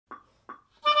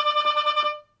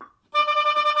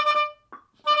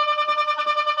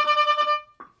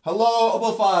Hello,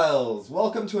 Obophiles!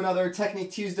 Welcome to another Technique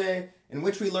Tuesday in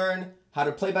which we learn how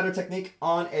to play better technique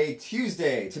on a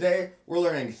Tuesday. Today, we're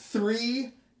learning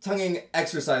 3 tonguing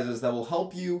exercises that will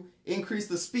help you increase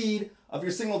the speed of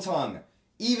your single tongue,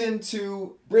 even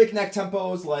to breakneck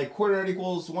tempos like quarter note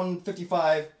equals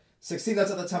 155, 16 notes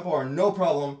at the tempo are no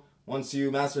problem once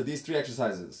you master these 3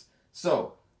 exercises.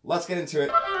 So, let's get into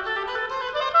it.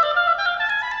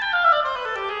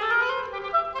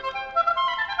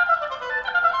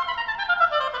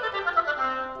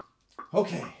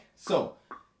 Okay, so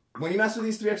when you master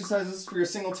these 3 exercises for your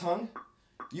single tongue,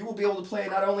 you will be able to play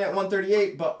not only at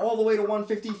 138, but all the way to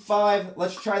 155.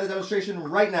 Let's try the demonstration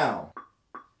right now.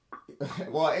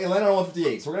 Well, I landed on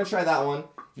 158, so we're going to try that one.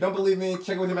 If you don't believe me,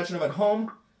 check it with your metronome at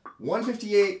home.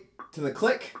 158 to the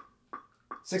click.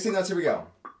 16 notes, here we go.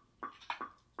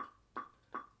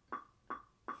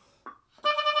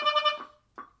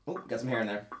 Oh, got some hair in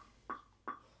there.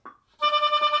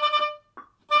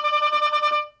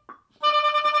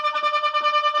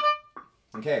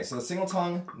 Okay, so the single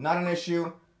tongue, not an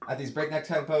issue at these breakneck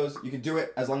tempos. You can do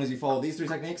it as long as you follow these 3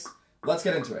 techniques. Let's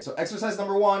get into it. So exercise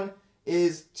number 1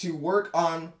 is to work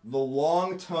on the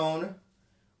long tone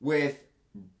with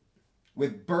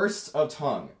bursts of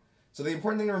tongue. So the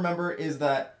important thing to remember is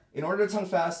that in order to tongue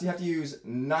fast, you have to use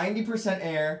 90%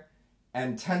 air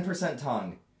and 10%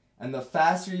 tongue. And the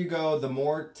faster you go, the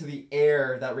more to the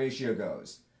air that ratio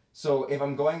goes. So if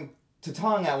I'm going to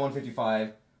tongue at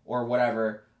 155 or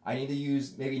whatever, I need to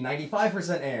use maybe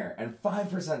 95% air and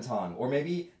 5% tongue, or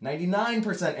maybe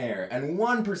 99% air and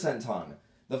 1% tongue.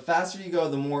 The faster you go,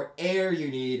 the more air you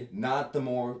need, not the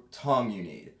more tongue you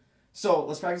need. So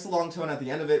let's practice the long tone. At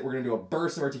the end of it, we're going to do a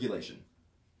burst of articulation.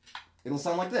 It'll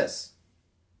sound like this.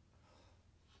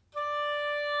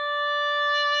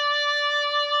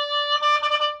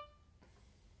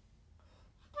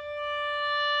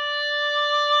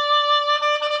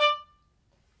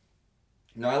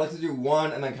 Now I like to do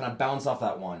 1 and then kind of bounce off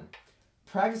that 1.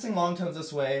 Practicing long tones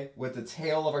this way with the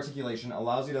tail of articulation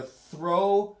allows you to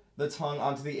throw the tongue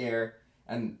onto the air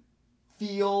and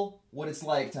feel what it's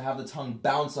like to have the tongue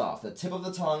bounce off the tip of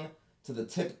the tongue to the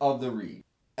tip of the reed.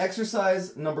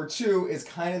 Exercise number 2 is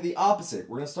kind of the opposite.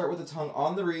 We're going to start with the tongue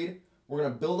on the reed. We're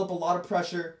going to build up a lot of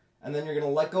pressure, and then you're going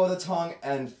to let go of the tongue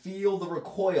and feel the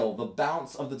recoil, the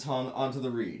bounce of the tongue onto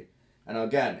the reed. And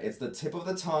again, it's the tip of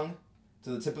the tongue to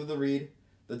the tip of the reed.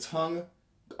 The tongue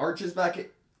arches back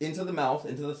into the mouth,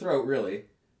 into the throat, really,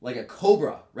 like a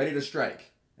cobra ready to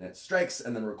strike. And it strikes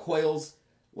and then recoils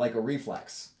like a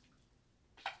reflex.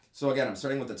 So again, I'm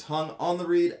starting with the tongue on the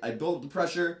reed. I build up the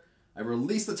pressure. I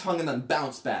release the tongue and then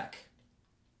bounce back.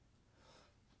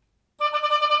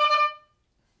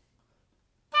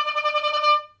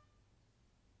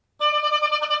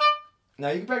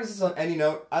 Now you can practice this on any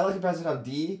note. I like to practice it on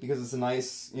D because it's a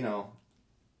nice,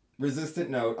 resistant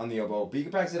note on the oboe, but you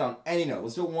can practice it on any note.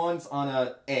 Let's do it once on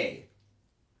a A.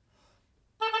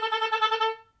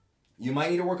 You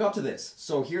might need to work up to this,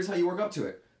 so here's how you work up to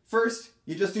it. First,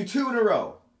 you just do 2 in a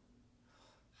row.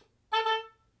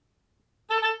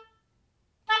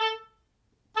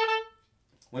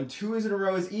 When 2 in a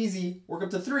row is easy, work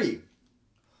up to 3.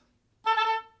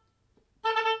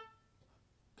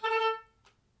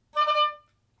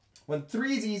 When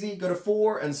 3 is easy, go to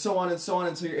 4 and so on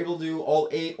until you're able to do all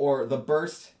 8 or the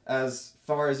burst as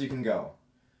far as you can go.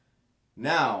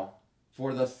 Now,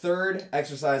 for the 3rd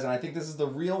exercise, and I think this is the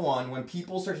real one, when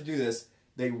people start to do this,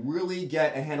 they really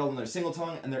get a handle on their single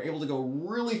tongue and they're able to go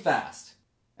really fast.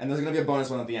 And there's going to be a bonus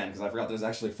one at the end because I forgot there's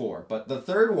actually 4. But the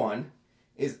 3rd one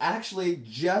is actually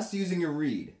just using your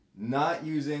reed, not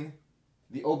using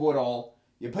the oboe at all.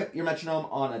 You put your metronome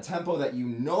on a tempo that you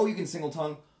know you can single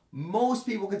tongue. Most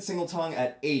people can single tongue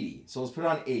at 80, so let's put it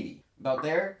on 80. About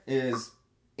there is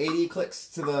 80 clicks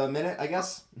to the minute, I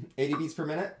guess. 80 beats per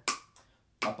minute.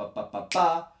 Ba ba ba ba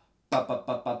ba, ba ba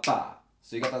ba ba ba.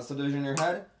 So you got that subdivision in your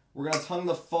head? We're going to tongue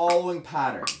the following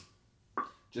pattern.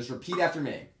 Just repeat after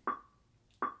me.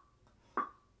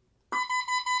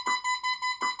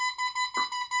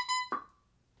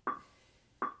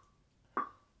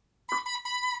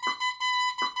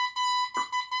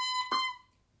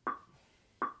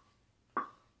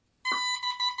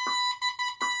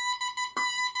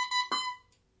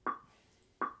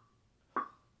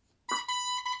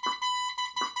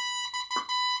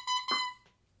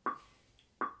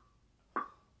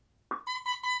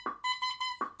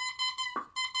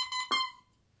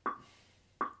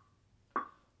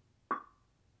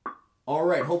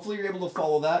 Alright, hopefully you're able to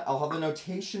follow that. I'll have the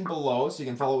notation below so you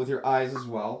can follow with your eyes as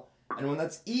well. And when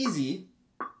that's easy,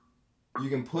 you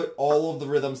can put all of the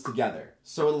rhythms together.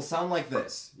 So it'll sound like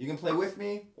this. You can play with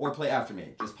me or play after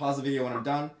me. Just pause the video when I'm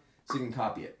done. so you can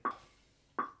copy it.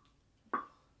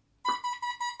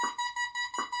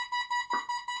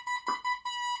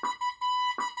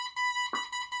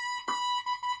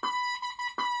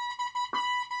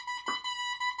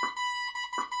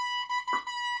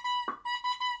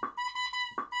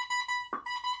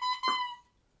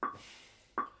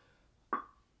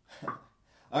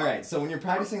 Alright, so when you're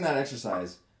practicing that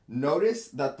exercise, notice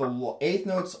that the eighth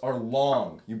notes are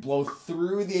long. You blow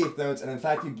through the eighth notes, and in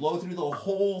fact, you blow through the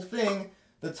whole thing.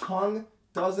 The tongue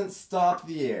doesn't stop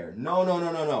the air. No, no,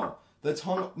 no, no, no. The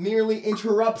tongue merely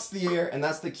interrupts the air, and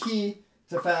that's the key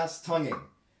to fast tonguing.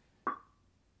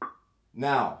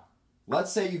 Now,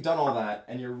 let's say you've done all that,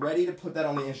 and you're ready to put that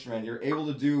on the instrument. You're able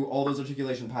to do all those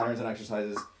articulation patterns and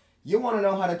exercises. You want to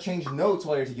know how to change notes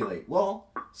while you articulate. Well,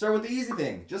 start with the easy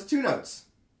thing. Just 2 notes.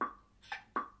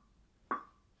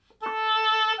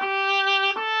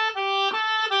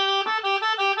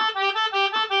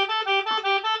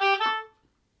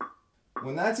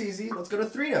 When that's easy, let's go to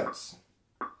 3 notes.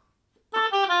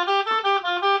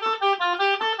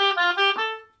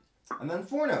 And then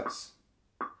 4 notes.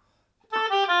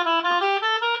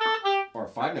 Or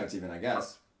 5 notes even, I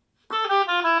guess.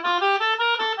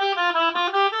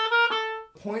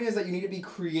 The point is that you need to be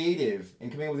creative in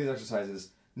coming up with these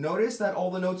exercises. Notice that all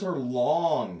the notes are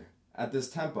long at this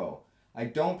tempo. I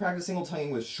don't practice single tonguing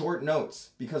with short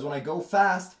notes because when I go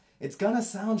fast, it's gonna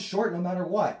sound short no matter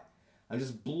what. I'm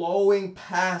just blowing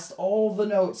past all the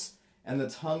notes and the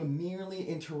tongue merely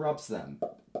interrupts them.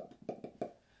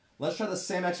 Let's try the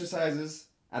same exercises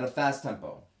at a fast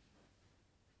tempo.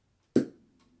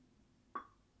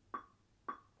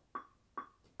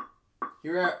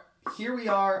 Here we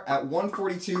are at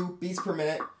 142 beats per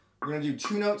minute. We're going to do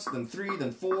 2 notes, then 3,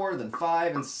 then 4, then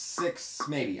 5, and 6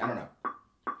 maybe. I don't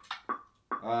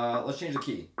know. Let's change the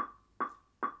key.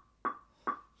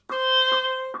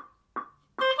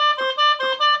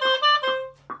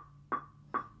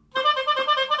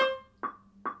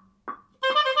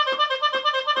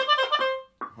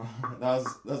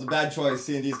 That was a bad choice.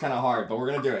 C and D is kind of hard, but we're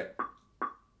going to do it.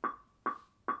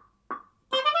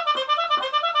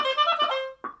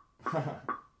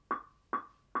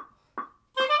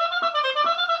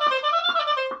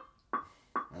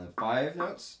 And then 5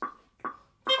 notes.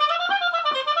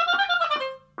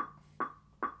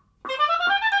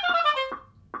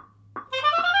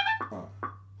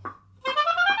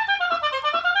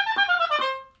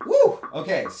 Woo!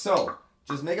 Okay, so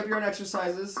just make up your own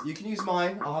exercises. You can use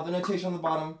mine. I'll have the notation on the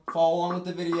bottom. Follow along with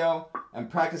the video and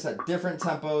practice at different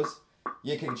tempos.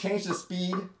 You can change the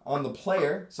speed on the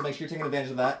player, so make sure you're taking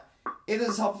advantage of that. If this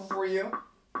is helpful for you,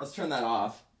 let's turn that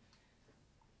off.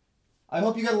 I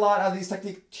hope you get a lot out of these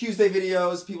Technique Tuesday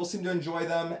videos. People seem to enjoy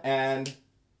them and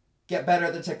get better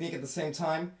at the technique at the same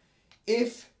time.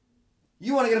 If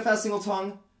you want to get a fast single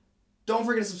tongue, don't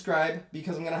forget to subscribe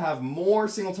because I'm going to have more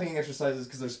single tonguing exercises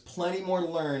because there's plenty more to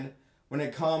learn when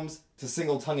it comes to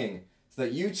single tonguing so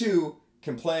that you too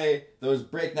can play those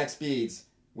breakneck speeds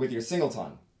with your single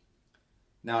tongue.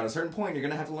 Now at a certain point you're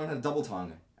going to have to learn how to double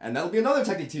tongue, and that'll be another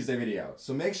Technique Tuesday video.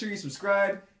 So make sure you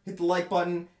subscribe, hit the like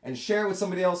button, and share it with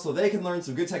somebody else so they can learn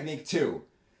some good technique too.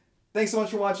 Thanks so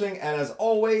much for watching, and as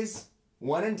always,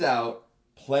 when in doubt,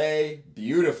 play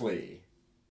beautifully.